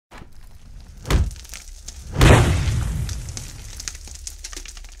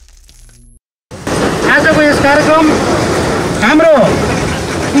आजको यस कार्यक्रम हाम्रो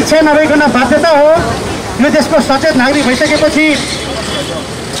इच्छा नभइकन बाध्यता हो। यो देशको सचेत नागरिक भइसकेपछि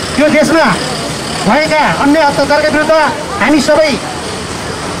यो देशमा भएका अन्य अत्याचारका विरुद्ध हामी सबै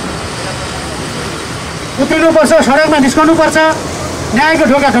उत्रिनुपर्छ, सडकमा निस्कनुपर्छ, न्यायको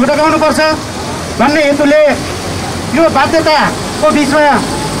ढोका ढकढकाउनुपर्छ भन्ने हेतुले यो बाध्यताको बिचमा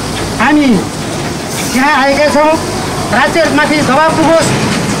हामी यहाँ आएका छौँ। राज्यमाथि दबाब पुगोस्,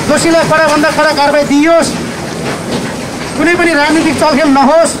 दोषीलाई कडाभन्दा कडा कारबाही दिइयोस्, कुनै पनि राजनीतिक चलखेल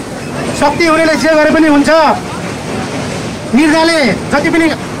नहोस्, शक्ति हुनेले जे गरे पनि हुन्छ, निर्धाले जति पनि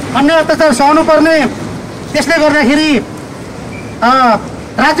अन्य अत्याचार सहनु पर्ने त्यसले गर्दाखेरि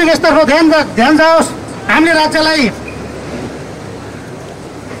राज्यको स्तरको ध्यान जाओस्। हामीले राज्यलाई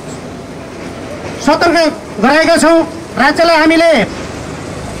सतर्क गराएका छौँ। राज्यलाई हामीले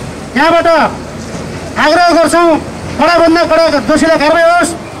यहाँबाट आग्रह गर्छौँ कडाभन्दा कडा दोषीलाई कारबाही होस्,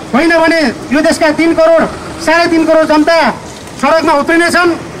 होइन भने यो देशका 3 करोड 3.5 करोड जनता सडकमा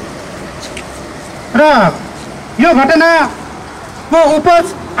उत्रिनेछन् र यो घटनाको उपज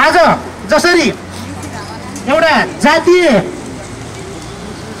आज जसरी एउटा जातीय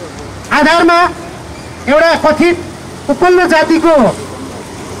आधारमा एउटा कथित उपल्लो जातिको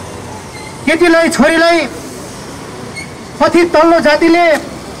केटीलाई छोरीलाई कथित तल्लो जातिले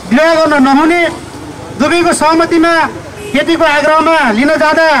विवाह गर्न नहुने दुवैको सहमतिमा केटीको आग्रहमा लिन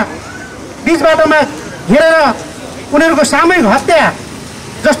जाँदा बीच बाटोमा घेरेर उनीहरूको सामूहिक हत्या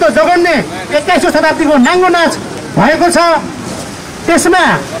जस्तो जघन्य 21औं शताब्दीको नाङ्गो नाच भएको छ।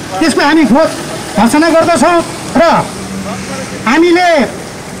 त्यसको हामी घोषणा गर्दछौँ र हामीले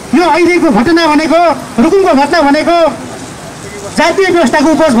यो अहिलेको घटना भनेको रुकुमको घटना भनेको जातीय व्यवस्थाको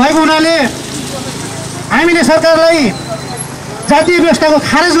उपज भएको हुनाले हामीले सरकारलाई जातीय व्यवस्थाको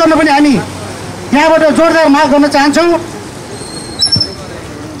खारेज गर्न पनि हामी यहाँबाट जोरदार माग गर्न चाहन्छौँ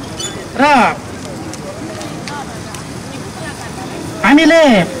र हामीले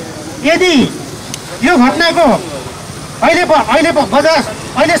यदि यो घटनाको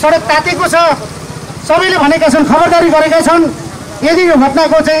अहिले सडक तातेको छ, सबैले भनेका छन्, खबरदारी गरेका छन्, यदि यो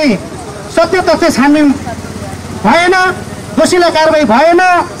घटनाको चाहिँ सत्य तथ्य छानबिन भएन, दोषीलाई कारबाही भएन,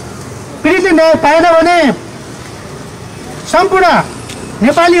 पीडितले न्याय पाएन भने सम्पूर्ण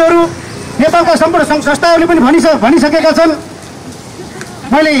नेपालीहरू, नेपालका सम्पूर्ण सङ्घ संस्थाहरूले पनि भनिसकेका छन्।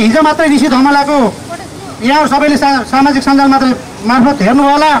 मैले हिजो मात्रै ऋषि धमलाको यहाँ सबैले सामाजिक सञ्जाल मार्फत हेर्नु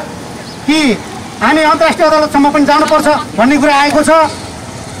होला कि हामी अन्तर्राष्ट्रिय अदालतसम्म पनि जानुपर्छ भन्ने कुरा आएको छ।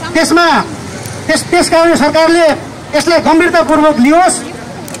 त्यस कारण सरकारले यसलाई गम्भीरतापूर्वक लियोस्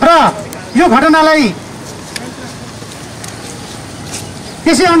र यो घटनालाई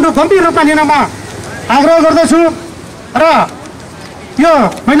त्यसै अनुरूप गम्भीर रूपमा लिन म आग्रह गर्दछु र यो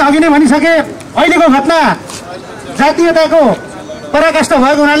मैले अघि नै भनिसकेँ, अहिलेको घटना जातीयताको पराकाष्ठ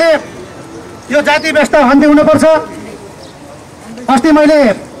भएको हुनाले यो जातीय व्यवस्था अन्त्य हुनुपर्छ। अस्ति मैले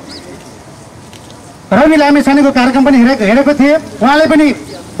रवि लामेछानेको कार्यक्रम पनि हेरेको थिएँ। उहाँले पनि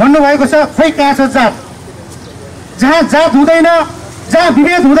भन्नुभएको छ, खोइ कहाँ छ जात, जहाँ जात हुँदैन, जहाँ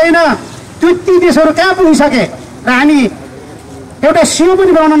विभेद हुँदैन, ती देशहरू कहाँ पुगिसके र हामी एउटा सियो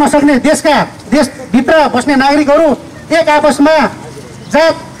पनि बनाउन नसक्ने देशभित्र बस्ने नागरिकहरू एक आपसमा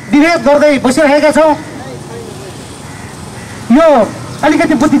जात विभेद गर्दै बसिरहेका छौँ। यो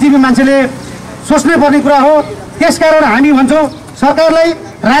अलिकति बुद्धिजीवी मान्छेले सोच्नै पर्ने कुरा हो। त्यसकारण हामी भन्छौँ सरकारलाई,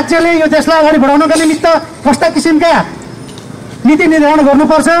 राज्यले यो देशलाई अगाडि बढाउनका निमित्त कस्ता किसिमका नीति निर्धारण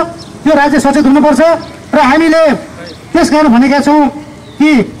गर्नुपर्छ त्यो राज्य सचेत हुनुपर्छ र हामीले त्यसकारण भनेका छौँ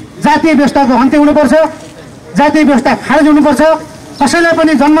कि जातीय व्यवस्थाको अन्त्य हुनुपर्छ, जातीय व्यवस्था खारेज हुनुपर्छ। कसैलाई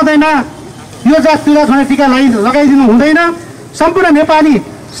पनि जन्मदैन यो जात त्यो जात भनेर टीका लगाइदिनु हुँदैन। सम्पूर्ण नेपाली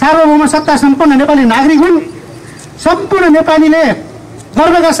सार्वभौम सत्ता सम्पन्न नेपाली नागरिक हुन्। सम्पूर्ण नेपालीले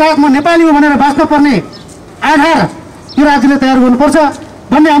गर्वका साथ म नेपाली हो भनेर बाँच्न पर्ने आधार यो राज्यले तयार गर्नुपर्छ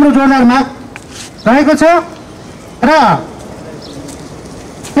भन्ने हाम्रो जोरदार माग रहेको छ र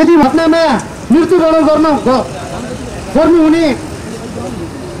यदि घटनामा मृत्युवरण गर्नुहुने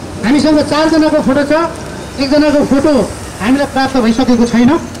हामीसँग 4 जनाको फोटो छ। 1 जनाको फोटो हामीलाई प्राप्त भइसकेको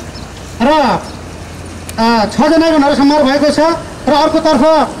छैन र 6 जनाको नरसंहार भएको छ र अर्कोतर्फ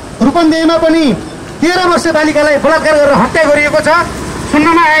रूपन्देहीमा पनि 13 वर्षीय बालिकालाई बलात्कार गरेर हत्या गरिएको छ।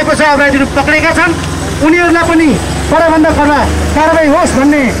 सुन्नमा आएको छ अपराधीहरू पक्रेका छन्। उनीहरूलाई पनि कडाभन्दा कडा कारबाही होस्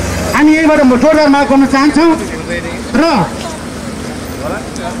भन्ने हामी यहीबाट जोरदार माग गर्न चाहन्छौँ र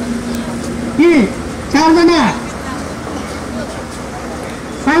कि 5 जना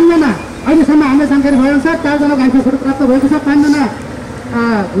अहिलेसम्म हामीलाई जानकारी भएअनुसार 4 जनाको हामीले फोटो प्राप्त भएको छ। 5 जना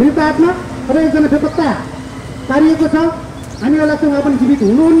मृत आत्मा र 1 जना बेपत्ता पारिएको छ। हामीलाई लाग्छ उहाँ पनि जीवित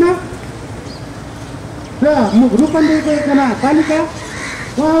हुनुहुन्न र रूपन्देहीको 1 जना बालिका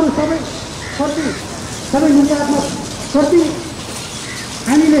उहाँहरू सबै प्रति सबै मुद्दात्मक प्रति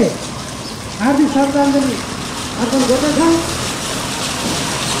हामीले हार्दिक श्रद्धाञ्जली अर्पण गर्दछौँ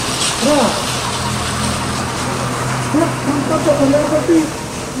र सन्तप्त परिवारप्रति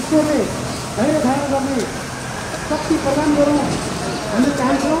ईश्वरले धैर्य धारण गर्ने शक्ति प्रदान गरौँ हामी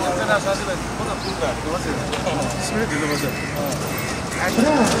चाहन्छौँ।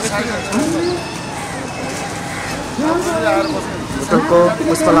 बुटवलको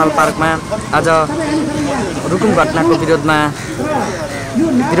पुष्पलाल पार्कमा आज रुकुम घटनाको विरोधमा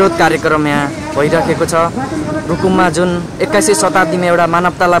विरोध कार्यक्रम यहाँ भइरहेको छ। रुकुममा जुन 21औं शताब्दीमा एउटा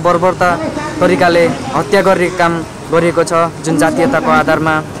मानवतालाई बर्बरता तरिकाले हत्या गर्ने काम गरिएको छ, जुन जातीयताको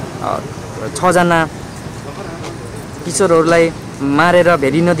आधारमा 6 जना किशोरहरूलाई मारेर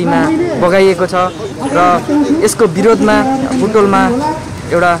भेरी नदीमा बगाइएको छ र यसको विरोधमा बुटवलमा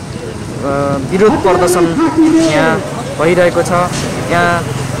एउटा विरोध प्रदर्शन यहाँ भइरहेको छ। यहाँ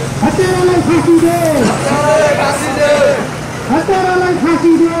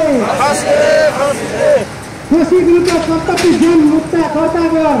दोषी विरुद्ध कर्तव्य ज्ञान मुक्त दर्ता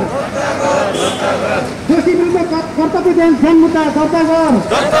गर। दोषी विरुद्ध कर्तव्य ज्ञान मुद्दा दर्ता गर।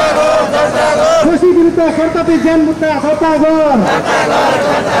 दोषी विरुद्ध कर्तव्य ज्ञान मुद्दा दर्ता गर।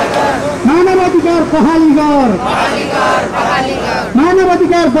 मानवाधिकार बहाली गर।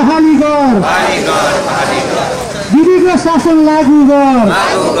 मानवाधिकार बहाली गर। विधिको शासन लागू गर।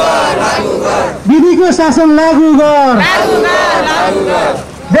 विधिको शासन लागू गर।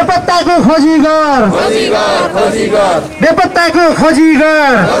 बेपत्ताको खोजी गर। बेपत्ताको खोजी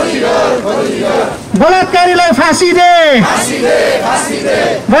गर। बलात्कारीलाई फाँसी दे।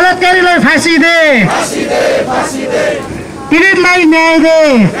 बलात्कारीलाई फाँसी दे। पीडितलाई न्याय दे।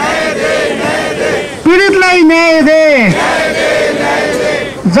 पीडितलाई न्याय दे।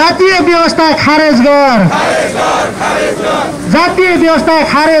 जातीय व्यवस्था खारेज गर। जातीय व्यवस्था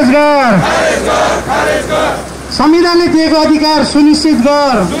खारेज गर। संविधानले दिएको अधिकार सुनिश्चित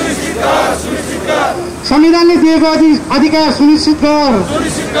गर। संविधानले दिएको अधिकार सुनिश्चित गर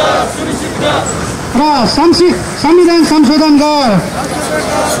र संविधान संशोधन गर।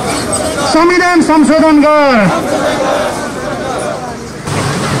 संविधान संशोधन गर।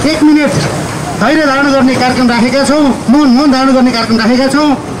 1 मिनट धैर्य धारण गर्ने कार्यक्रम राखेका छौँ। मौन धारण गर्ने कार्यक्रम राखेका छौँ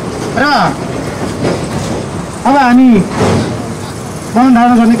र अब हामी मौन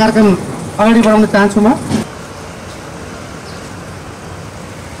धारण गर्ने कार्यक्रम अगाडि बढाउन चाहन्छु। म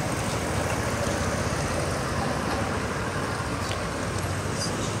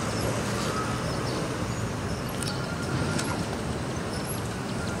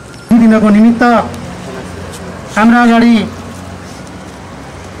दिनको निमित्त हाम्रा अगाडि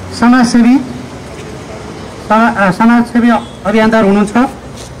समाजसेवी अभियन्ताहरू हुनुहुन्छ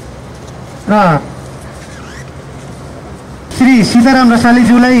र श्री सीताराम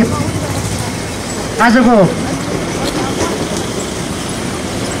रसालीज्यूलाई आजको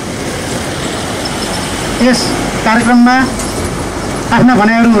यस कार्यक्रममा आफ्ना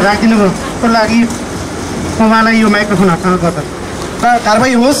भनाइहरू राखिदिनुको लागि उहाँलाई यो माइक्रोफोन हस्तान्तरण गर्दछु।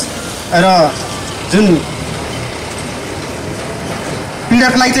 कारबाही होस् र जुन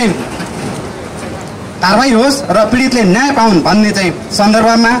पीडकलाई चाहिँ कारबाही होस् र पीडितले न्याय पाउन् भन्ने चाहिँ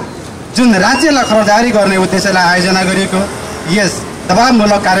सन्दर्भमा जुन राज्यलाई खबरदारी गर्ने उद्देश्यलाई आयोजना गरिएको यस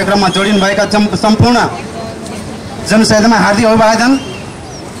दबावमूलक कार्यक्रममा जोडिनुभएका सम्पूर्ण जनसमुदायमा हार्दिक अभिवादन।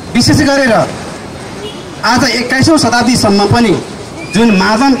 विशेष गरेर आज 21औं शताब्दीसम्म पनि जुन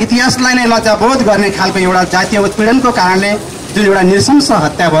मानव इतिहासलाई नै लज्जाबोध गर्ने खालको एउटा जातीय उत्पीडनको कारणले जुन एउटा नृशंस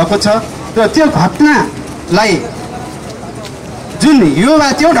हत्या भएको छ र त्यो घटनालाई जुन यो वा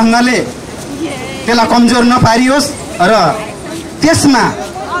त्यो ढङ्गले त्यसलाई कमजोर नपारियोस् र त्यसमा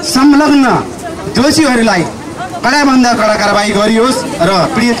संलग्न दोषीहरूलाई कडाभन्दा कडा कारबाही गरियोस् र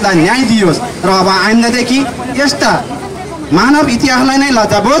पीडितलाई न्याय दियोस् र अब आइन्दादेखि यस्ता मानव इतिहासलाई नै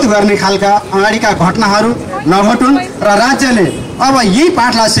लज्जाबोध गर्ने खालका अगाडिका घटनाहरू नघटुन् र राज्यले अब यही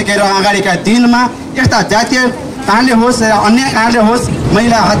पाठलाई सिकेर अगाडिका दिनमा यस्ता जातीय कारणले होस् र अन्य कारणले होस्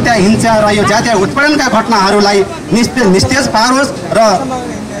महिला हत्या हिंसा र यो जातीय उत्पीडनका घटनाहरूलाई निस्तेज पारोस् र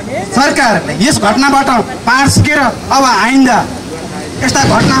सरकारले यस घटनाबाट पाठ सिकेर अब आइन्दा यस्ता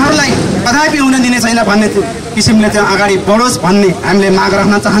घटनाहरूलाई कदापि हुन दिने छैन भन्ने किसिमले चाहिँ अगाडि बढोस् भन्ने हामीले माग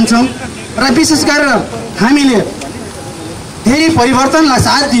राख्न चाहन्छौँ। र विशेष गरेर हामीले धेरै परिवर्तनलाई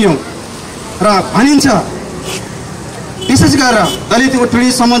साथ दियौँ र भनिन्छ विशेष गरेर दलित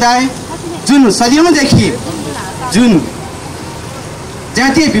उत्पीडित समुदाय जुन सदियौँदेखि जुन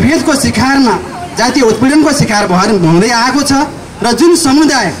जातीय विभेदको शिकारमा जातीय उत्पीडनको शिकार हुँदै आएको छ र जुन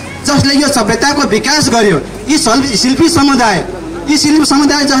समुदाय जसले यो सभ्यताको विकास गर्यो यी शिल्पी समुदाय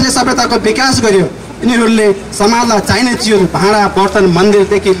जसले सभ्यताको विकास गर्यो यिनीहरूले समाजलाई चाहिने चिज भाँडा बर्तन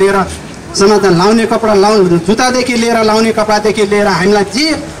मन्दिरदेखि लिएर समाजमा लाउने कपडा जुत्तादेखि लिएर लाउने कपडादेखि लिएर हामीलाई जे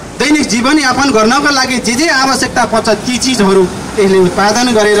दैनिक जीवनयापन गर्नको लागि जे आवश्यकता पर्छ ती चिजहरू त्यसले उत्पादन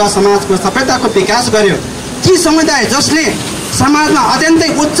गरेर समाजको सभ्यताको विकास गर्यो। ती समुदाय जसले समाजमा अत्यन्तै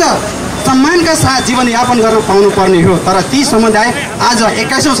उच्च सम्मानका साथ जीवनयापन गर्न पाउनुपर्ने हो, तर ती समुदाय आज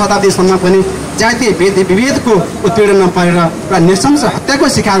 21औं शताब्दीसम्म पनि जातीय विभेदको उत्पीडनमा परेर र नृशंस हत्याको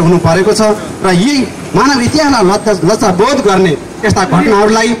शिकार हुनु परेको छ। र यही मानव इतिहासलाई लज्जाबोध गर्ने यस्ता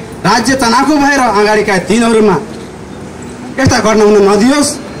घटनाहरूलाई राज्य तनाखु भएर अगाडिका दिनहरूमा यस्ता घटना हुन नदियोस्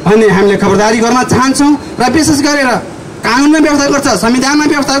भन्ने हामीले खबरदारी गर्न चाहन्छौँ। र विशेष गरेर कानुनमा व्यवस्था गर्छ, संविधानमा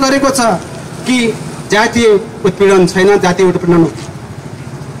व्यवस्था गरेको छ कि जातीय उत्पीडन छैन, जातीय उत्पीडन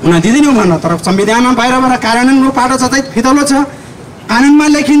हुन दिँदैनौँ भन्न, तर संविधानमा बाहिरबाट कार्यान्वयनको पाटो चाहिँ फितलो छ। कानुनमा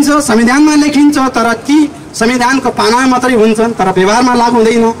लेखिन्छ, संविधानमा लेखिन्छ, तर ती संविधानको पानामा मात्रै हुन्छन्, तर व्यवहारमा लागू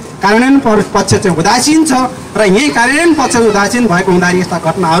हुँदैन। कार्यान्वयन पक्ष चाहिँ उदासीन छ र यही कार्यान्वयन पक्ष उदासीन भएको हुँदा यस्ता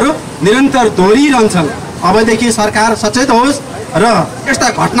घटनाहरू निरन्तर दोहोरिरहन्छन्। अबदेखि सरकार सचेत होस् र यस्ता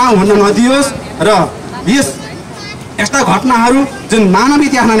घटना हुन नदियोस् र यस्ता घटनाहरू जुन मानव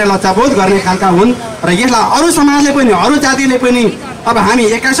इतिहासलाई लज्जाबोध गर्ने खालका हुन् र यसलाई अरू समाजले पनि अरू जातिले पनि अब हामी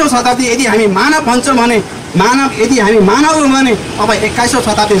 21औं शताब्दी यदि हामी मानव भन्छौँ भने यदि हामी मानव हौँ भने अब 21औं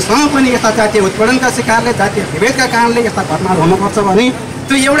शताब्दीसम्म पनि यस्ता जातीय उत्पीडनका शिकारले जातीय विभेदका कारणले यस्ता घटनाहरू हुनुपर्छ भने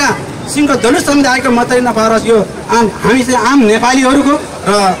त्यो एउटा सिङ्गो दलित समुदायको मात्रै नभएर यो हामी चाहिँ आम नेपालीहरूको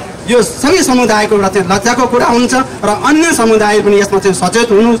र यो सबै समुदायको एउटा चाहिँ लज्जाको कुरा हुन्छ र अन्य समुदाय पनि यसमा चाहिँ सचेत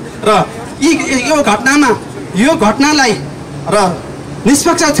हुनु र यो घटनालाई र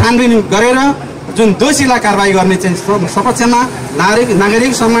निष्पक्ष छानबिन गरेर जुन दोषीलाई कारवाही गर्ने चाहिँ सपक्षमा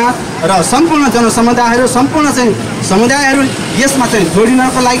नागरिक समाज र सम्पूर्ण जनसमुदायहरू सम्पूर्ण चाहिँ समुदायहरू यसमा चाहिँ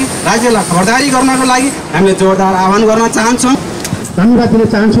जोडिनको लागि राज्यलाई खबरदारी गर्नको लागि हामीले जोरदार आह्वान गर्न चाहन्छौँ। धन्यवाद दिन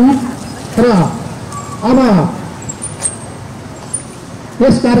चाहन्छौँ। र अब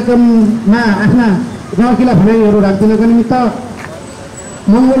यस कार्यक्रममा आफ्ना गाउँकीला भनाइहरू राखिदिनको निमित्त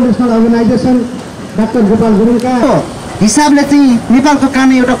मङ्गोल नेसनल अर्गनाइजेसन डाक्टर गोपाल गुरुङका हिसाबले चाहिँ नेपालको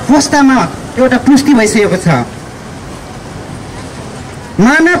कानुन एउटा खोस्टामा एउटा पुष्टि भइसकेको छ।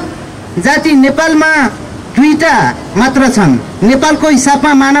 मानव जाति नेपालमा 2टा मात्र छन्। नेपालको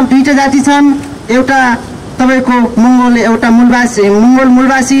हिसाबमा मानव 2टा जाति छन्। एउटा तपाईँको मङ्गोल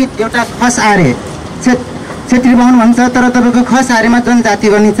मूलवासी, एउटा खस आर्य क्षेत्री बाहुन भन्छ, तर तपाईँको खस आर्यमा जनजाति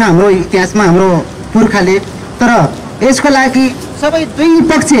भनिन्छ हाम्रो इतिहासमा हाम्रो पुर्खाले। तर यसको लागि सबै दुई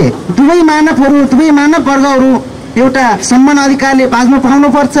पक्ष दुवै मानव वर्गहरू एउटा सम्मान अधिकारले बाँच्न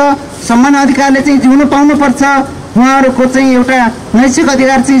पाउनुपर्छ, सम्मान अधिकारले चाहिँ जिउन पाउनुपर्छ, उहाँहरूको चाहिँ एउटा नैतिक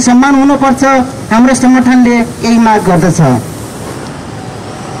अधिकार चाहिँ सम्मान हुनुपर्छ। हाम्रो सङ्गठनले यही माग गर्दछ।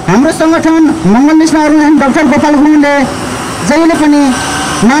 हाम्रो सङ्गठन मङ्गल नेसनल अर्गनाइजेसन डाक्टर गोपाल गुरुङले जहिले पनि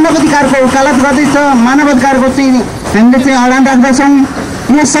मानव अधिकारको वकालत गर्दैछ। मानव अधिकारको चाहिँ हामीले चाहिँ अडान राख्दछौँ।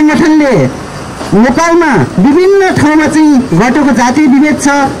 यो सङ्गठनले नेपालमा विभिन्न ठाउँमा चाहिँ घटेको जातीय विभेद छ,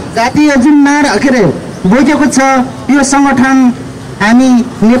 जातीय जुन बोकेको छ, यो सङ्गठन हामी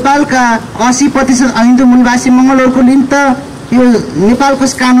नेपालका 80% हिन्दू मूलवासी मङ्गलहरूको निम्ति यो नेपालको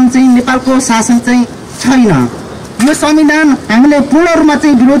कानुन चाहिँ नेपालको शासन चाहिँ छैन। यो संविधान हामीले पूर्ण रूपमा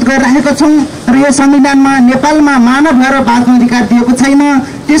चाहिँ विरोध गरिरहेका छौँ र यो संविधानमा नेपालमा मानव भएर बाँच्ने अधिकार दिएको छैन।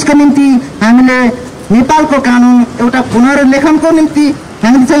 त्यसको निम्ति हामीले नेपालको कानुन एउटा पुनर्लेखनको निम्ति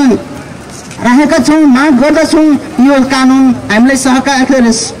हामीले चाहिँ राखेका छौँ, माग गर्दछौँ। यो कानुन हामीलाई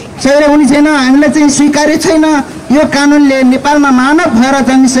सही हुने छैन, हामीलाई चाहिँ स्वीकार्य छैन। यो कानुनले नेपालमा मानव भएर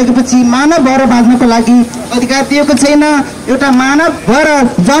जन्मिसकेपछि मानव भएर बाँच्नको लागि अधिकार दिएको छैन। एउटा मानव भएर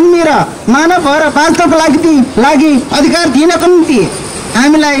जन्मेर मानव भएर बाँच्नको लागि अधिकार दिनको निम्ति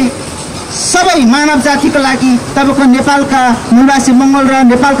हामीलाई सबै मानव जातिको लागि तपाईँको नेपालका मूलवासी मङ्गल र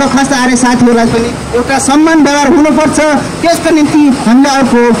नेपालका खस आर्य साथीहरूलाई पनि एउटा सम्मान व्यवहार हुनुपर्छ। त्यसको निम्ति हामीले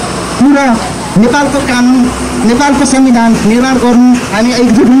अर्को पुरा नेपालको कानुन नेपालको संविधान निर्माण गर्नु हामी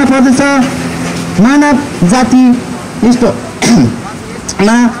एकजुट हुन पर्दछ। मानव जाति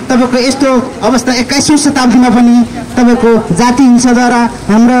यस्तोमा तपाईँको यस्तो अवस्था 21औं शताब्दीमा पनि तपाईँको जाति हिंसाद्वारा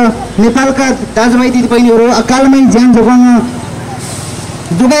हाम्रो नेपालका दाजुभाइ दिदीबहिनीहरू अकालमै ज्यान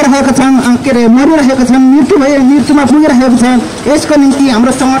जोगाइरहेका छन्, मरिरहेका छन्, मृत्युमा पुगिरहेको छन्। यसको निम्ति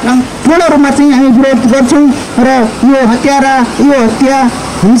हाम्रो सङ्गठन पूर्ण रूपमा चाहिँ हामी विरोध गर्छौँ र यो हत्या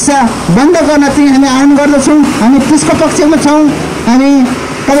हिंसा बन्द गर्न चाहिँ हामी आह्वान गर्दछौँ। हामी त्यसको पक्षमा छौँ। हामी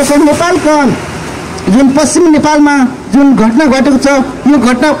तपाईँको नेपालको जुन पश्चिम नेपालमा जुन घटना घटेको छ यो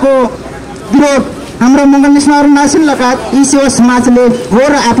घटनाको विरोध हाम्रो मङ्गल नेसनल अर्गनाइजेसन लगायत यी सेवा समाजले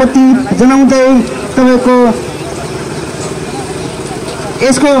घोर आपत्ति जनाउँदै तपाईँको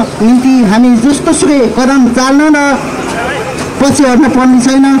यसको निम्ति हामी जस्तो सुकै कदम चाल्न र पछि हट्न पर्ने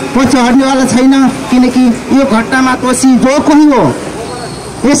छैन, पछि हट्नेवाला छैन। किनकि यो घटनामा दोषी जो कोही हो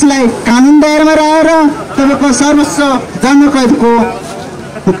यसलाई कानुन दायरामा रहेर तपाईँको सर्वोच्च जन्मकैदको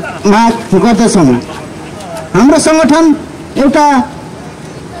माग गर्दछौँ। हाम्रो सङ्गठन एउटा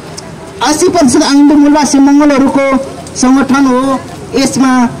 80% हिन्दू मूलवासी मङ्गलहरूको सङ्गठन हो।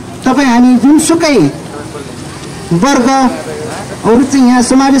 यसमा तपाईँ हामी जुनसुकै वर्गहरू चाहिँ यहाँ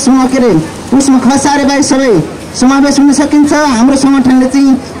समावेश हुन के अरे उसमा खसारे बाहेक सबै समावेश हुन सकिन्छ। हाम्रो सङ्गठनले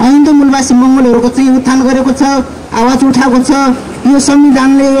चाहिँ हिन्दू मूलवासी मङ्गलहरूको चाहिँ उत्थान गरेको छ, आवाज उठाएको छ। यो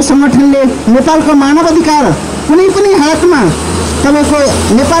संविधानले, यो सङ्गठनले नेपालको मानव अधिकार कुनै पनि हालतमा तपाईँको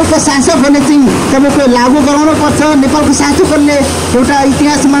नेपालको शासकहरूले चाहिँ तपाईँको लागू गराउनु पर्छ। नेपालको शासकहरूले एउटा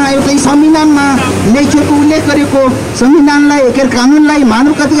इतिहासमा एउटा संविधानमा लेखिएको उल्लेख गरेको संविधानलाई के अरे कानुनलाई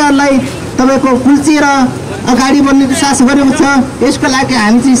मानव अधिकारलाई तपाईँको कुल्चिएर अगाडि बढ्ने विश्वास गरेको छ। यसको लागि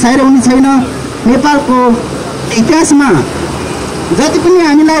हामी चाहिँ साइर हुने छैन। नेपालको इतिहासमा जति पनि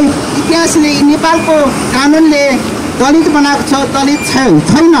हामीलाई इतिहासले नेपालको कानुनले दलित बनाएको छ, दलित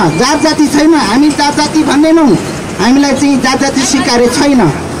छैन, जात जाति छैन। हामी जात जाति भन्दैनौँ, हामीलाई चाहिँ जात जाति स्वीकार्य छैन।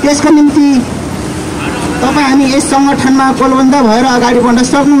 त्यसको निम्ति तपाईँ हामी यस सङ्गठनमा बलबन्द भएर अगाडि बढ्न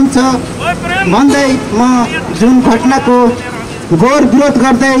सक्नुहुन्छ भन्दै म जुन घटनाको घोर विरोध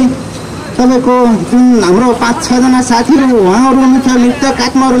गर्दै तपाईँको जुन हाम्रो 5-6 जना साथीहरू उहाँहरू हुनुहुन्छ मृतक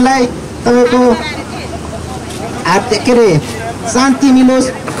आत्माहरूलाई तपाईँको के अरे शान्ति मिलोस्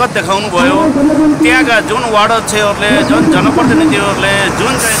देखाउनु भयो। त्यहाँका जुन वार्ड अध्यक्षहरूले, जुन जनप्रतिनिधिहरूले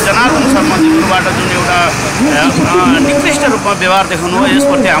जुन चाहिँ जनार्दन शर्माजीबाट जुन एउटा निकृष्ट रूपमा व्यवहार देखाउनु हो,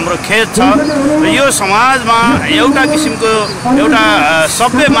 यसप्रति हाम्रो खेद छ। यो समाजमा एउटा किसिमको एउटा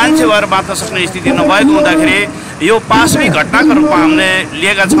सभ्य मान्छे भएर बाँच्न सक्ने स्थिति नभएको हुँदाखेरि यो पाशविक घटनाको रूपमा हामीले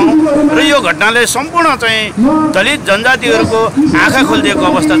लिएका छौँ र यो घटनाले सम्पूर्ण चाहिँ दलित जनजातिहरूको आँखा खोलिदिएको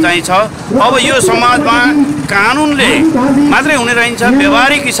अवस्था चाहिँ छ। अब यो समाजमा कानुनले मात्रै हुने रहन्छ,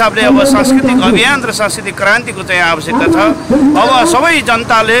 व्यवहारिक हिसाबले अब सांस्कृतिक अभियान र सांस्कृतिक क्रान्तिको चाहिँ आवश्यकता छ। अब सबै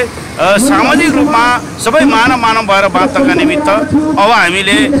जनताले सामाजिक रूपमा सबै मानव भएर बाँच्नका निमित्त अब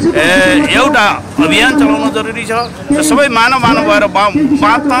हामीले एउटा अभियान चलाउन जरुरी छ र सबै मानव भएर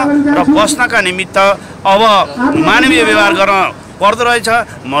बाँच्न र बस्नका निमित्त अब मानवीय व्यवहार गर्न पर्दो रहेछ।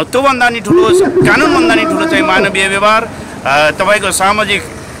 त्योभन्दा नि ठुलो, कानुनभन्दा नि ठुलो चाहिँ मानवीय व्यवहार, तपाईँको सामाजिक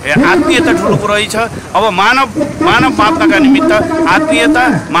आत्मीयता ठुलो कुरो रहेछ। अब मानव बाँच्नका निमित्त आत्मीयता,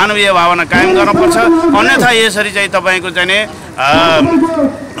 मानवीय भावना कायम गर्नुपर्छ। अन्यथा यसरी चाहिँ तपाईँको चाहिँ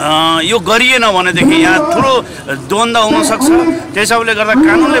यो गरिएन भनेदेखि यहाँ ठुलो द्वन्द्व हुनसक्छ। त्यसैले गर्दा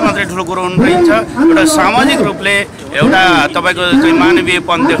कानुनले मात्रै ठुलो कुरो हुनु रहन्छ। एउटा सामाजिक रूपले एउटा तपाईँको चाहिँ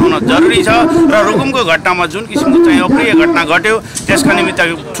मानवीयपन देखाउन जरुरी छ र रुकुमको घटनामा जुन किसिमको चाहिँ अप्रिय घटना घट्यो त्यसका निमित्त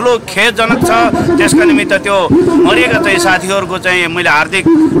ठुलो खेदजनक छ। त्यसका निमित्त त्यो मरिएका चाहिँ साथीहरूको चाहिँ मैले हार्दिक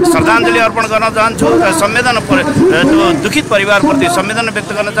श्रद्धाञ्जली अर्पण गर्न चाहन्छु र त्यो दुखित परिवारप्रति संवेदना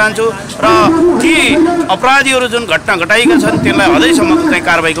व्यक्त गर्न चाहन्छु र ती अपराधीहरू जुन घटना घटाएका छन् त्यसलाई अझैसम्मको चाहिँ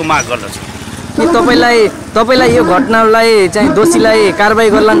कारबाहीको माग गर्दछु। के तपाईँलाई यो घटनालाई चाहिँ दोषीलाई कारबाही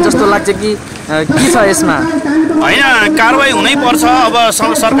गर्लान् जस्तो लाग्छ कि के छ यसमा? होइन, कारबाही हुनैपर्छ। अब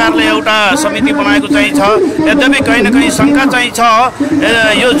सरकारले एउटा समिति बनाएको चाहिँ छ, यद्यपि कहीँ न कहीँ शङ्का चाहिँ छ।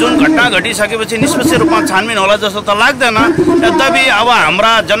 यो जुन घटना घटिसकेपछि निष्पक्ष रूपमा छानबिन होला जस्तो त लाग्दैन। यद्यपि अब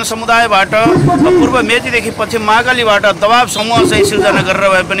हाम्रा जनसमुदायबाट पूर्व मेचीदेखि पश्चिम महाकालीबाट दबाब समूह चाहिँ सिर्जना गरेर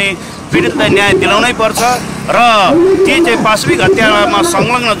भए पनि पीडितलाई न्याय दिलाउनै पर्छ र ती चाहिँ पाशविक हत्यामा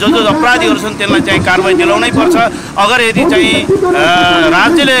संलग्न जो अपराधीहरू छन् त्यसलाई चाहिँ कारबाही दिलाउनै पर्छ। अगर यदि चाहिँ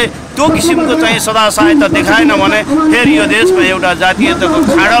राज्यले त्यो किसिमको चाहिँ सदा सहायता देखाएन भने फेरि यो देशमा एउटा जातीयताको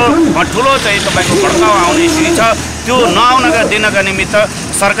खाडल ठुलो चाहिँ तपाईँको भड्काउ आउने स्थिति छ। त्यो नआउनका दिनका निमित्त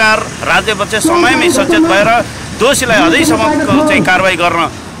सरकार राज्यबाट चाहिँ समयमै सचेत भएर दोषीलाई अझैसम्मको चाहिँ कारबाही गर्न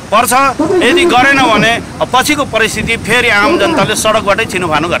पर्छ। यदि गरेन भने पछिको परिस्थिति फेरि आम जनताले सडकबाटै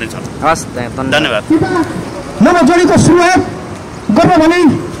छिनोफानो गर्नेछ। हस्, धन्यवाद। नयाँ जोडीको सुरुवात गर्न भने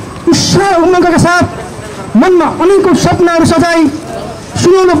उत्साह उमङ्गका साथ मनमा अनेकौँ सपनाहरू सजाई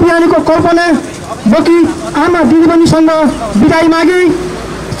सुनौलो बिहानीको कल्पना बोकी आमा दिदीबहिनीसँग बिदाई मागी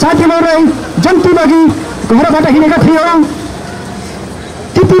साथीभाइलाई जन्ती लगी घरबाट हिँडेका थियौँ।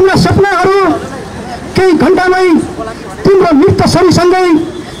 ती तिम्रा सपनाहरू केही घन्टामै तिम्रो मृत शरीरसँगै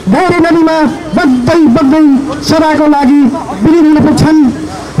गहिरी नदीमा बग्दै बग्दै सदाको लागि विलीन हुन पुग्छन्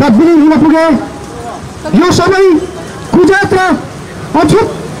र विलीन हुन पुगे। यो सबै कुजात र अछुत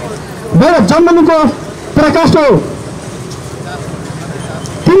भएर जन्मनुको प्रकाश हो।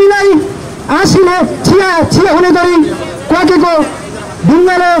 तिमीलाई आँसीले छिया हुने गरी क्वाकेको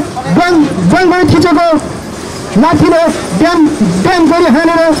ढुङ्गाले ड्वाङ थिचेको लाठीले ड्याम गरी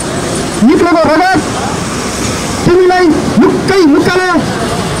हानेर निक्लेको रगत, तिमीलाई मुक्काले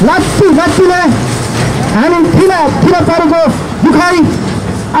लात्तीले हामी थिला पारेको दुखाइ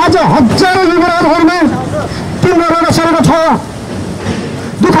आज हजारौँ युवराजहरूमा तिम्रो रगत सरेको छ।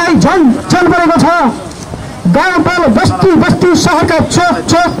 दुखाइ झन् परेको छ। गाउँपाल बस्ती बस्ती सहरका चोक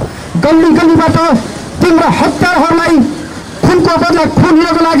चोक गल्ली गल्लीबाट तिम्रो हत्यारहरूलाई खुनको बदला खुन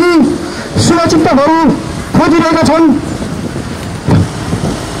लिनको लागि शुभचिन्तकहरू खोजिरहेका छन्।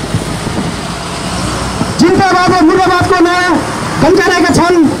 जिन्दाबाद र मुर्दाबादको नारा गन्जाएका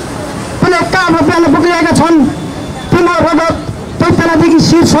छन्। कुनै काम रुपियाँले बोकिरहेका छन्। तिम्रो रगत तैतलादेखि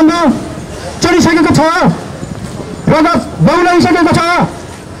शिरसम्म चढिसकेको छ। रगत बौलाइसकेको छ।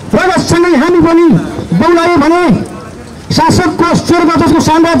 रगतसँगै हामी पनि बौलायो भने शासकको स्वर्गजसको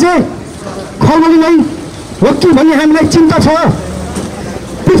साम्राज्य खलबली नै हो कि भन्ने हामीलाई चिन्ता छ।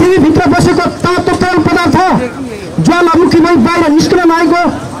 पृथ्वीभित्र बसेको तातो तरल पदार्थ ज्वालामुखीमै बाहिर निस्कन लागेको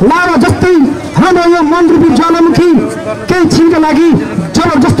लावा जस्तै हाम्रो यो मनरूपी ज्वालामुखी केही छिनको लागि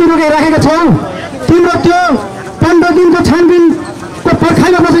जबरजस्ती रोकिराखेका छौँ। तिम्रो त्यो 15 दिनको छानबिनको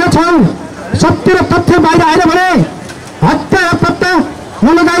पर्खाइमा बसेका छौँ। सत्य र तथ्य बाहिर आएर भने हत्या र पत्ता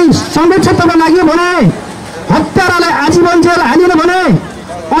नलगाई संरक्षणमा लाग्यो भने हत्यारालाई आजीवन जेल हालियो भने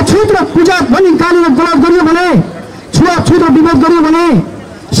अछुत र पूजात भनी गाली र गलत गरियो भने छुवाछुत र विरोध गरियो भने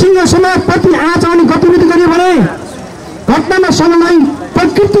सिंह समाजप्रति आँच आउने गतिविधि गरियो भने घटनामा सबैलाई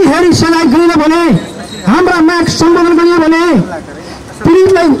प्रकृति हेरी सजाय गरियो भने हाम्रा माग सम्बोधन गरियो भने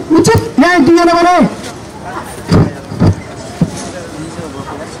पीडितलाई उचित न्याय दिएन भने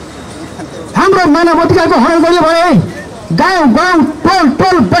हाम्रो मानवाधिकारको हनन गरियो भने गाउँ गाउँ टोल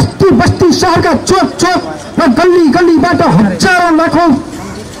टोल बस्ती बस्ती सहरका चोक चोक र गल्ली गल्लीबाट हजारौं लाखौं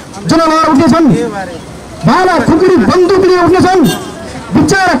जनवार उठ्नेछन्। भाला खुकुरी बन्दुक लिएर उठ्नेछन्।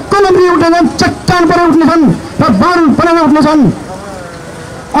 बिचारा कलम लिएर उठ्नेछन्। चट्टान पर उठ्नेछन् र बारुद बनाएर उठ्नेछन्।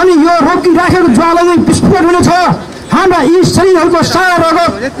 अनि यो रोकिराखेको ज्वाला नै विस्फोट हुनेछ। हाम्रा यी शरीरहरूको सारा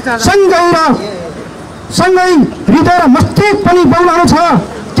रगत सँगै हृदय र मस्तिष्क पनि बौलाउने छ।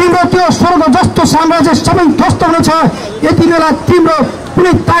 तिम्रो त्यो स्वर्ग जस्तो साम्राज्य सबै ध्वस्त हुनेछ। यति बेला तिम्रो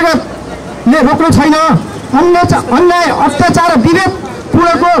कुनै तागतले रोक्नु छैन। अन्याय अत्याचार विवेक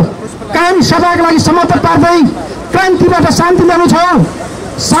पूर्वको कायम सजाको लागि समर्थन पार्दै क्रान्तिबाट शान्ति ल्याउनु छ।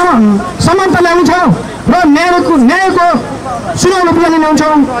 समानता ल्याउनु छ र न्यायको सुनाउनु बिहान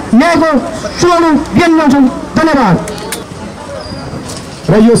ल्याउँछौँ। न्यायको सुनाउनु बिहान ल्याउँछौँ। धन्यवाद।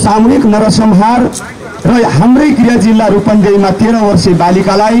 र यो सामूहिक नरसंहार र हाम्रै गृह जिल्ला रूपन्देहीमा 13 वर्षीय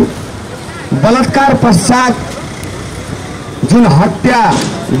बालिकालाई बलात्कार पश्चात जुन हत्या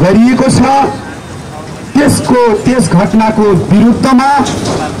गरिएको छ त्यस घटनाको विरुद्धमा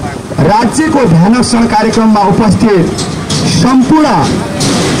राज्यको ध्यानाकर्षण कार्यक्रममा उपस्थित सम्पूर्ण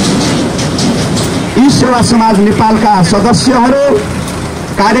ई सेवा समाज नेपालका सदस्यहरू,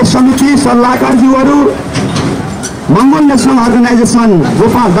 कार्य समिति सल्लाहकारज्यूहरू, Mongol national organisation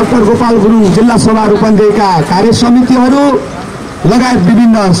doctor Gopal Gurung जिल्ला सभा रूपन्देहीका कार्य समितिहरू लगायत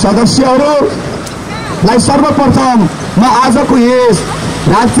विभिन्न सदस्यहरूलाई सर्वप्रथम म आजको यस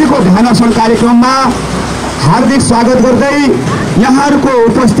राज्यको ध्यानाकर्षण कार्यक्रममा हार्दिक स्वागत गर्दै यहाँहरूको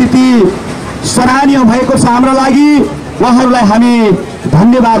उपस्थिति सराहनीय भएको छ हाम्रो लागि। उहाँहरूलाई हामी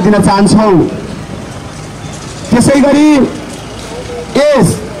धन्यवाद दिन चाहन्छौँ। त्यसैगरी यस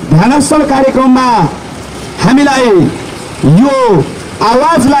ध्यानाकर्षण कार्यक्रममा हामीलाई यो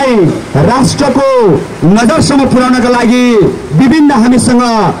आवाजलाई राष्ट्रको नजरसम्म पुर्याउनका लागि विभिन्न हामीसँग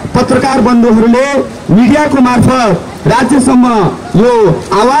पत्रकार बन्धुहरूले मिडियाको मार्फत राज्यसम्म यो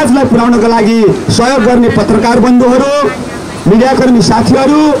आवाजलाई पुर्याउनका लागि सहयोग गर्ने पत्रकार बन्धुहरू, मिडियाकर्मी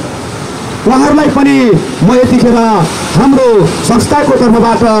साथीहरू, उहाँहरूलाई पनि म यतिखेर हाम्रो संस्थाको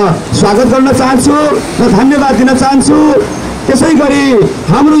तर्फबाट स्वागत गर्न चाहन्छु र धन्यवाद दिन चाहन्छु। त्यसैगरी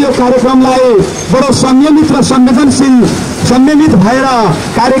हाम्रो यो कार्यक्रमलाई बडो संयमित र संयमित भएर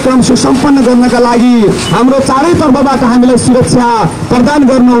कार्यक्रम सुसम्पन्न गर्नका लागि हाम्रो चारैतर्फबाट हामीलाई सुरक्षा प्रदान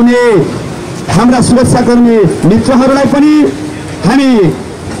गर्नुहुने हाम्रा सुरक्षाकर्मी मित्रहरूलाई पनि हामी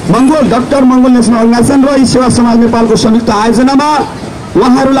डाक्टर मंगोल नेशनल अर्गनाइजेसन र ई सेवा समाज नेपालको संयुक्त आयोजनामा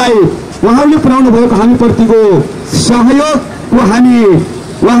उहाँहरूले पुर्याउनु भएको हामीप्रतिको सहयोगको हामी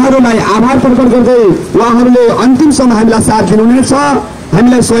उहाँहरूलाई आभार प्रकट गर्दै उहाँहरूले अन्तिमसम्म हामीलाई साथ दिनुहुनेछ,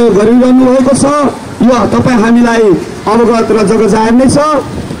 हामीलाई सहयोग गरिरहनु भएको छ। यो तपाईँ हामीलाई अवगत र जगजाहेर नै छ।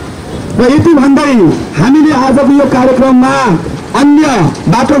 र यति भन्दै हामीले आजको यो कार्यक्रममा अन्य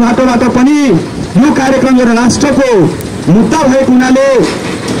बाटोघाटोबाट पनि यो कार्यक्रम एउटा राष्ट्रको मुद्दा भएको हुनाले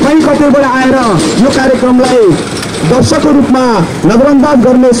कहीँ कतैबाट आएर यो कार्यक्रमलाई दर्शकको रूपमा नजरअन्दाज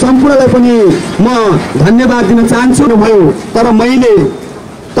गर्ने सम्पूर्णलाई पनि म धन्यवाद दिन चाहन्छु भयो। तर मैले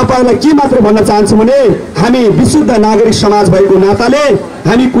तपाईहरुलाई के मात्र भन्न चाहन्छु भने हामी विशुद्ध नागरिक समाज भएको नाताले,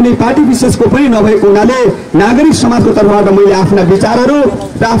 हामी कुनै पार्टी विशेषको पनि नभएको हुनाले नागरिक समाजको तर्फबाट मैले आफ्ना विचारहरू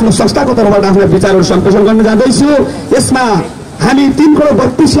र आफ्नो संस्थाको तर्फबाट आफ्ना विचारहरू सम्प्रेषण गर्न जाँदैछु। यसमा हामी 3 करोड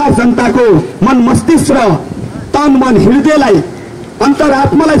 32 लाख जनताको मन मस्तिष्क र तन मन हृदयलाई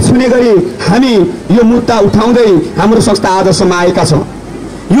अन्तरात्मालाई छुने गरी हामी यो मुद्दा उठाउँदै हाम्रो संस्था आजसम्म आएका छौँ।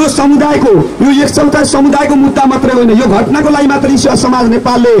 यो समुदायको यो 1/4 समुदायको मुद्दा मात्रै होइन, यो घटनाको लागि मात्र सेवा समाज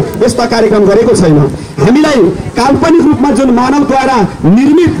नेपालले यस्ता कार्यक्रम गरेको छैन। हामीलाई काल्पनिक रूपमा जुन मानवद्वारा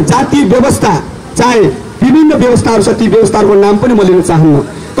निर्मित जातीय व्यवस्था, चाहे विभिन्न व्यवस्थाहरू छ, ती व्यवस्थाहरूको नाम पनि म लिन चाहन्न,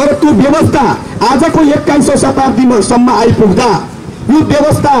 तर त्यो व्यवस्था आजको 21औं शताब्दीसम्म आइपुग्दा यो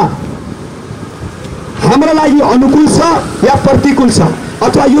व्यवस्था हाम्रो लागि अनुकूल छ या प्रतिकूल छ,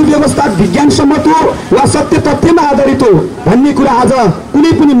 अथवा यो व्यवस्था विज्ञान सम्मत हो वा सत्य तथ्यमा आधारित हो भन्ने कुरा आज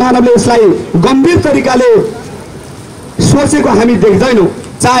कुनै पनि मानवले यसलाई गम्भीर तरिकाले सोचेको हामी देख्दैनौँ।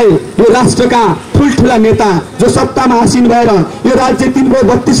 चाहे यो राष्ट्रका ठुल्ठुला नेता जो सत्तामा आसीन भएर यो राज्य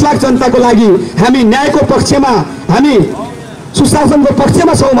 332 लाख जनताको लागि हामी न्यायको पक्षमा, हामी सुशासनको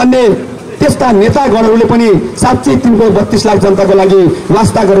पक्षमा छौँ भन्ने त्यस्ता नेतागणहरूले पनि साँच्चै 332 लाख जनताको लागि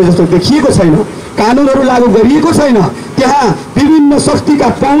वास्ता गरे जस्तो देखिएको छैन। कानुनहरू लागू गरिएको छैन। त्यहाँ विभिन्न शक्तिका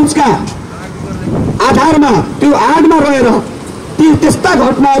पहुँचका आधारमा त्यो आडमा रहेर ती त्यस्ता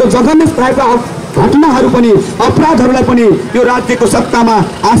घटनाहरू, जघन्य स्तरका घटनाहरू पनि, अपराधहरूलाई पनि यो राज्यको सत्तामा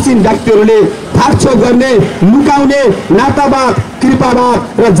आसीन व्यक्तिहरूले थाकछोक गर्ने, लुकाउने, नातावाद,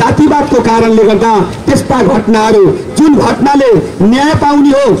 कृपावाद र जातिवादको कारणले गर्दा त्यस्ता घटनाहरू, जुन घटनाले न्याय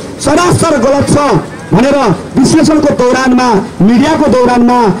पाउने हो सरासर गलत छ भनेर विश्लेषणको दौरानमा, मिडियाको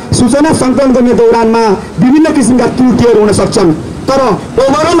दौरानमा, सूचना सङ्कलन गर्ने दौरानमा विभिन्न किसिमका त्रुटिहरू हुन सक्छन्, तर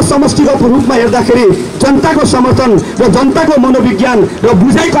ओभरअल समष्टिगत रूपमा हेर्दाखेरि जनताको समर्थन र जनताको मनोविज्ञान र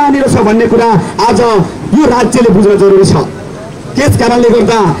बुझाइ कहाँनिर छ भन्ने कुरा आज यो राज्यले बुझ्न जरुरी छ। त्यस कारणले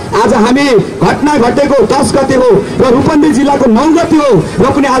गर्दा आज हामी घटना घटेको 10 गते हो र रूपन्देही जिल्लाको 9 गते हो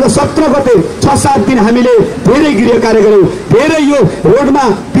र पनि आज 17 गते 6-7 दिन हामीले धेरै गृह कार्य गर्यौँ, धेरै यो रोडमा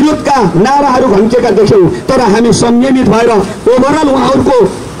विरोधका नाराहरू घन्केका देख्यौँ, तर हामी संयमित भएर ओभरअल उहाँहरूको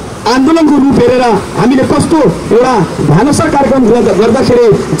आन्दोलनको रूप हेरेर हामीले कस्तो एउटा भानुसर कार्यक्रम गर्दाखेरि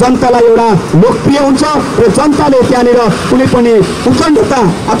जनतालाई एउटा लोकप्रिय हुन्छ र जनताले त्यहाँनिर कुनै पनि उत्कण्ठता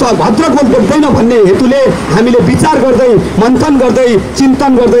अथवा भद्रगोल देख्दैन भन्ने हेतुले हामीले विचार गर्दै, मन्थन गर्दै,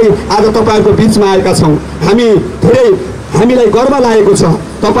 चिन्तन गर्दै आज तपाईँहरूको बिचमा आएका छौँ। हामीलाई गर्व लागेको छ,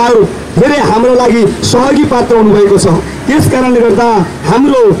 तपाईँहरू धेरै हाम्रो लागि सहयोगी पात्र हुनुभएको छ। त्यस कारणले गर्दा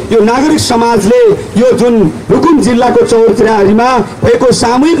हाम्रो यो नागरिक समाजले यो जुन रुकुम जिल्लाको चौरचुराहरूमा भएको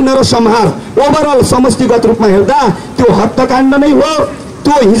सामूहिक नरसंहार ओभरअल समष्टिगत रूपमा हेर्दा त्यो हत्याकाण्ड नै हो।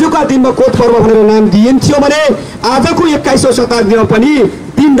 त्यो हिजोका दिनमा कोट पर्व भनेर नाम दिइन्थ्यो भने आजको 21औं शताब्दीमा पनि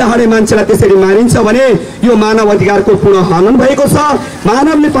दिन दहाडे मान्छेलाई त्यसरी मारिन्छ भने यो मानव अधिकारको पूर्ण हनन भएको छ।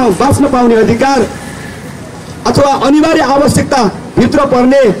 मानवले बाँच्न पाउने अधिकार अथवा अनिवार्य आवश्यकता भित्र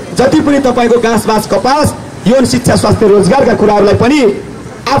पर्ने जति पनि तपाईँको घाँसबास, कपास, यौन शिक्षा, स्वास्थ्य, रोजगारका कुराहरूलाई पनि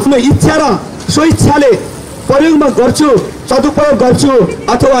आफ्नो इच्छा र स्वइच्छाले प्रयोगमा गर्छु, सदुपयोग गर्छु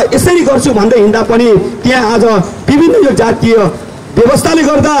अथवा यसरी गर्छु भन्दै हिँड्दा पनि त्यहाँ आज विभिन्न यो जातीय व्यवस्थाले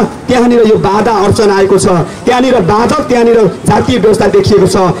गर्दा त्यहाँनिर यो बाधा अर्चन आएको छ, त्यहाँनिर बाधक, त्यहाँनिर जातीय व्यवस्था देखिएको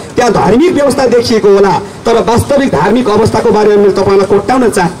छ, त्यहाँ धार्मिक व्यवस्था देखिएको होला, तर वास्तविक धार्मिक अवस्थाको बारेमा मैले तपाईँलाई कोट्याउन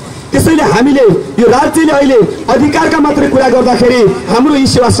चाहे। त्यसैले हामीले यो राज्यले अहिले अधिकारका मात्रै कुरा गर्दाखेरि हाम्रो ई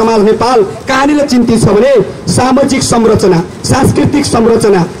सेवा समाज नेपाल कहाँनिर चिन्तित छ भने सामाजिक संरचना, सांस्कृतिक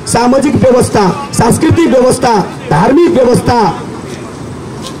संरचना, सामाजिक व्यवस्था, सांस्कृतिक व्यवस्था, धार्मिक व्यवस्था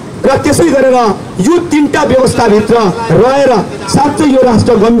र त्यसै गरेर यो 3टा व्यवस्थाभित्र रहेर साँच्चै यो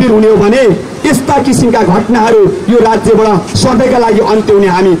राष्ट्र गम्भीर हुने हो भने यस्ता किसिमका घटनाहरू यो राज्यबाट सधैँका लागि अन्त्य हुने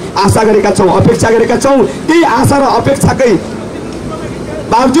हामी आशा गरेका छौँ, अपेक्षा गरेका छौँ। त्यही आशा र अपेक्षाकै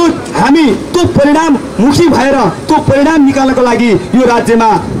बावजुद हामी त्यो परिणाममुखी भएर त्यो परिणाम निकाल्नको लागि यो राज्यमा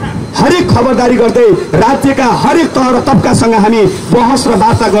हरेक खबरदारी गर्दै राज्यका हरेक तह र तबकासँग हामी बहस र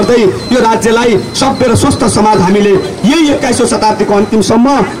वार्ता गर्दै यो राज्यलाई सभ्य र स्वस्थ समाज हामीले यही 21औं शताब्दीको अन्तिमसम्म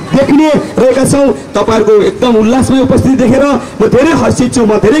देख्ने रहेका छौँ। तपाईँहरूको एकदम उल्लासमय उपस्थिति देखेर म धेरै हर्षित छु,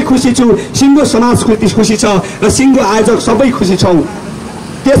 म धेरै खुसी छु। सिङ्गो समाज खुसी छ र सिङ्गो आयोजक सबै खुसी छौँ।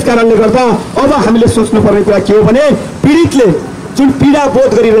 त्यस कारणले गर्दा अब हामीले सोच्नुपर्ने कुरा के हो भने पीडितले जुन पीडा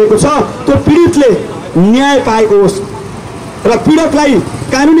बोध गरिरहेको छ त्यो पीडितले न्याय पाएको होस् र पीडकलाई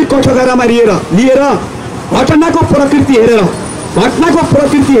कानुनी कठघरामा लिएर घटनाको प्रकृति हेरेर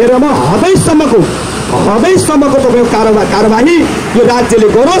हदैसम्मको तपाईँको कारबाही यो राज्यले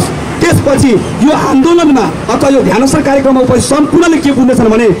गरोस्। त्यसपछि यो आन्दोलनमा अथवा यो ध्यानस्थ कार्यक्रममा पछि सम्पूर्णले के बुझ्नेछन्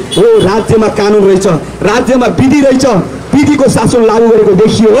भने हो राज्यमा कानुन रहेछ, राज्यमा विधि रहेछ, विधिको शासन लागू गरेको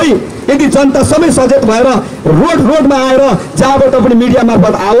देखियो है। यदि जनता सबै सचेत भएर रोडमा आएर जहाँबाट पनि मिडिया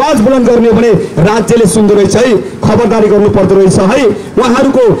मार्फत आवाज बुलन्द गर्ने भने राज्यले सुन्दो रहेछ है। खबरदारी गर्नु पर्दो रहेछ है।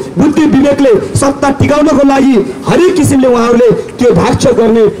 उहाँहरूको बुद्धि विवेकले सत्ता टिकाउनको लागि हरेक किसिमले उहाँहरूले त्यो भागछोड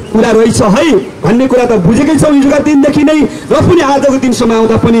गर्ने कुरा रहेछ है भन्ने कुरा त बुझेकै छौँ हिजोका दिनदेखि नै। र पनि आजको दिनसम्म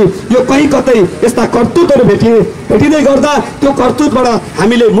आउँदा पनि यो कहीँ कतै यस्ता करतुतहरू भेटिँदै गर्दा त्यो करतुतबाट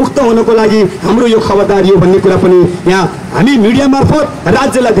हामीले मुक्त हुनको लागि हाम्रो यो खबरदारी हो भन्ने कुरा पनि यहाँ हामी मिडिया मार्फत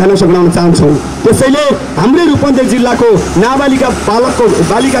राज्यलाई ध्यान गराउन चाहन्छौँ। त्यसैले हाम्रै रूपन्देही जिल्लाको नाबालिका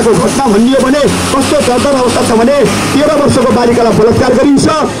बालिकाको घटना भनियो भने कस्तो दर्दर अवस्था छ भने 13 वर्षको बालिकालाई बलात्कार गरिन्छ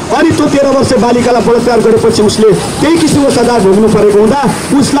अनि त्यो 13 वर्षीय बालिकालाई बलात्कार गरेपछि उसले केही किसिमको सजाय भोग्नु परेको हुँदा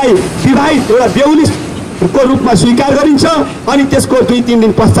उसलाई विवाहित एउटा बेहुलीको रूपमा स्वीकार गरिन्छ अनि त्यसको 2-3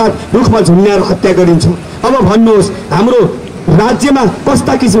 दिन पश्चात रुखमा झुन्ड्याएर हत्या गरिन्छ। अब भन्नुहोस् हाम्रो राज्यमा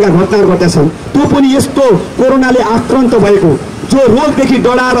कस्ता किसिमका घटनाहरू घटेका छन्। त्यो पनि यस्तो कोरोनाले आक्रान्त भएको जो रोगदेखि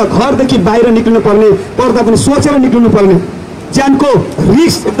डराएर घरदेखि बाहिर निक्लिनु पर्दा पनि सोचेर निक्लिनु पर्ने ज्यानको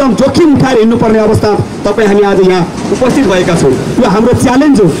रिस्क एकदम जोखिम उठाएर हिँड्नुपर्ने अवस्था तपाईँ हामी आज यहाँ उपस्थित भएका छौँ। यो हाम्रो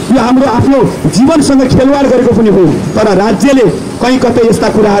च्यालेन्ज हो, यो हाम्रो आफ्नो जीवनसँग खेलवाड गरेको पनि हो। तर राज्यले कहीँ कतै यस्ता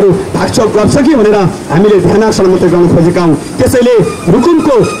कुराहरू भागछोड गर्छ कि भनेर हामीले ध्यानाकर्षण मात्रै गर्न खोजेका हौँ। त्यसैले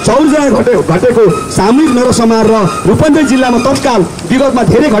रुकुमको 14 घटेको सामूहिक नरसंहार र रूपन्देही जिल्लामा तत्काल विगतमा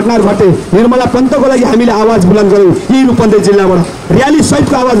धेरै घटनाहरू घटे। निर्मला पन्तको लागि हामीले आवाज बुलन्द गऱ्यौँ, यही रूपन्देही जिल्लाबाट र्याली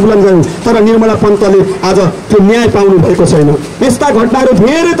सहितको आवाज बुलन्द गऱ्यौँ। तर निर्मला पन्तले आज त्यो न्याय पाउनु भएको छैन। यस्ता घटनाहरू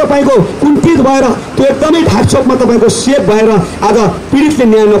धेरै तपाईँको कुण्ठित भएर त्यो एकदमै ढाकछोपमा तपाईँको सेप भएर आज पीडितले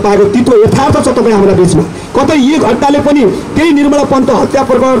न्याय नपाएको तितो यथार्थ छ तपाईँ हाम्रा बिचमा। कतै यो घटनाले पनि त्यही निर्मला पन्त हत्या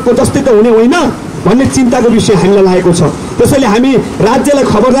प्रकरणको जस्तै त हुने होइन भन्ने चिन्ताको विषय हामीलाई लागेको छ। त्यसैले हामी राज्यलाई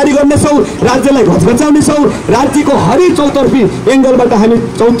खबरदारी गर्नेछौँ, राज्यलाई घचघचाउनेछौँ। राज्यको हरेक चौतर्फी एङ्गलबाट हामी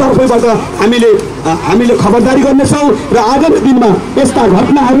चौतर्फीबाट हामीले खबरदारी गर्नेछौँ र आगामी दिनमा यस्ता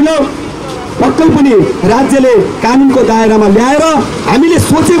घटनाहरूलाई पक्कै पनि राज्यले कानुनको दायरामा ल्याएर हामीले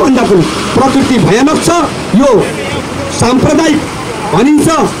सोचे भन्दा पनि प्रकृति भयानक छ। यो साम्प्रदायिक भनिन्छ,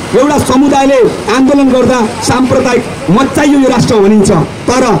 एउटा समुदायले आन्दोलन गर्दा साम्प्रदायिक मच्चाइयो यो राष्ट्र भनिन्छ।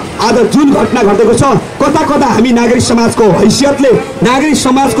 तर आज जुन घटना घटेको छ कता कता हामी नागरिक समाजको हैसियतले नागरिक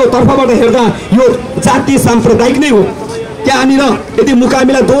समाजको तर्फबाट हेर्दा यो जातीय साम्प्रदायिक नै हो। त्यहाँनिर यदि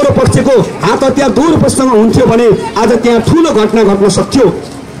मुकाबिला दोहोरो पक्षको हात हतियार दोहोरो पक्षसँग हुन्थ्यो भने आज त्यहाँ ठुलो घटना घट्न सक्थ्यो।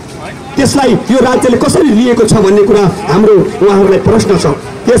 त्यसलाई यो राज्यले कसरी लिएको छ भन्ने कुरा हाम्रो उहाँहरूलाई प्रश्न छ।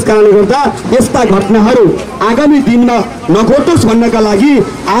 त्यस कारणले गर्दा यस्ता घटनाहरू आगामी दिनमा नघटोस् भन्नका लागि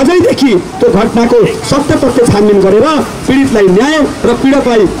आजैदेखि त्यो घटनाको सत्य तथ्य छानबिन गरेर पीडितलाई न्याय र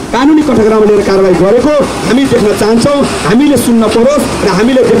पीडकलाई कानुनी कठघरामा लिएर कारवाही गरेको हामी देख्न चाहन्छौँ। हामीले सुन्न परोस् र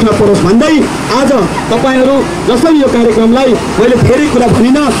हामीले देख्न परोस् भन्दै आज तपाईँहरू जसरी यो कार्यक्रमलाई मैले धेरै कुरा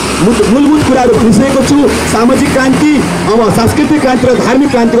भनिनँ, मूलभूत कुराहरू भनिसकेको छु। सामाजिक क्रान्ति, अब सांस्कृतिक क्रान्ति र धार्मिक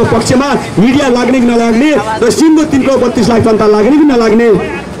क्रान्तिको पक्षमा मिडिया लाग्ने कि नलाग्ने र सिङ्गो 332 लाख जनता लाग्ने कि नलाग्ने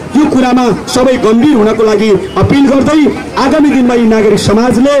यो कुरामा सबै गम्भीर हुनको लागि अपिल गर्दै आगामी दिनमा यी नागरिक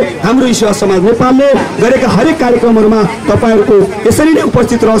समाजले हाम्रो ई सेवा समाज नेपालले गरेका हरेक कार्यक्रमहरूमा तपाईँहरूको यसरी नै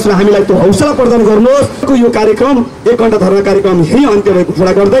उपस्थित रहोस् र हामीलाई त्यो हौसला प्रदान गर्नुहोस्। यो कार्यक्रम 1 घण्टा धर्ना कार्यक्रम यही अन्त्य भएको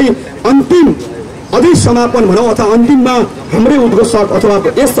कुरा गर्दै अन्तिम अझै समापन भनौँ अथवा अन्तिममा हाम्रै उद्घोषक अथवा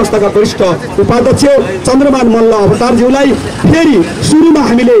यस संस्थाका वरिष्ठ उपाध्यक्ष चन्द्रमान मल्ल अवतारज्यूलाई फेरि सुरुमा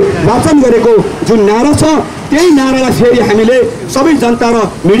हामीले वाचन गरेको जुन नारा छ त्यही नारालाई फेरि हामीले सबै जनता र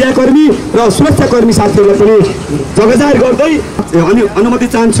मिडियाकर्मी र सुरक्षाकर्मी साथीहरूलाई पनि जगजाहेर गर्दै अनुमति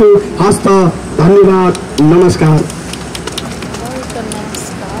चाहन्छु। हस्त, धन्यवाद, नमस्कार।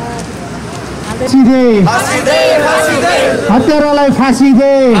 हत्यारालाई फाँसी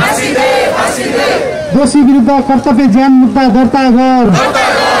दे, दोषी विरुद्ध कर्तव्य ज्यान मुद्दा दर्ता गर,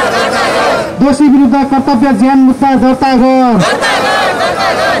 दोषी विरुद्ध कर्तव्य ज्यान मुद्दा दर्ता गर,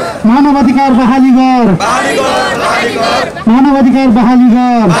 मानवाधिकार बहाली गर, मानवाधिकार बहाली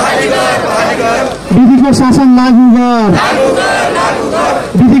गर, विधिको शासन लागू गर,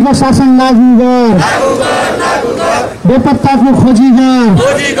 विधिको शासन लागू गर, बेपत्ताको खोजी गर,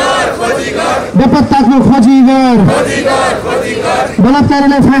 बेपत्ताको खोजी गर,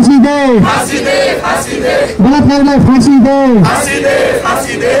 बलात्कारीलाई फाँसी दे, बलात्कारीलाई फाँसी दे,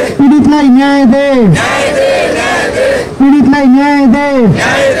 पीडितलाई न्याय दे, पीडितलाई न्याय दे,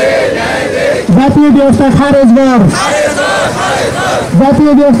 जातीय व्यवस्था खारेज गर, जातीय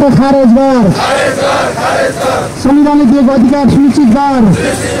व्यवस्था खारेज गर, संविधानले दिएको अधिकार सुनिश्चित गर,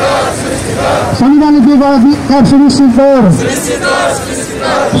 संविधानले दिएको अधिकार सुनिश्चित गर,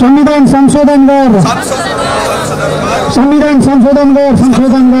 संविधान संशोधन गर, संविधान संशोधन गर,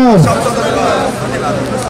 संशोधन गर।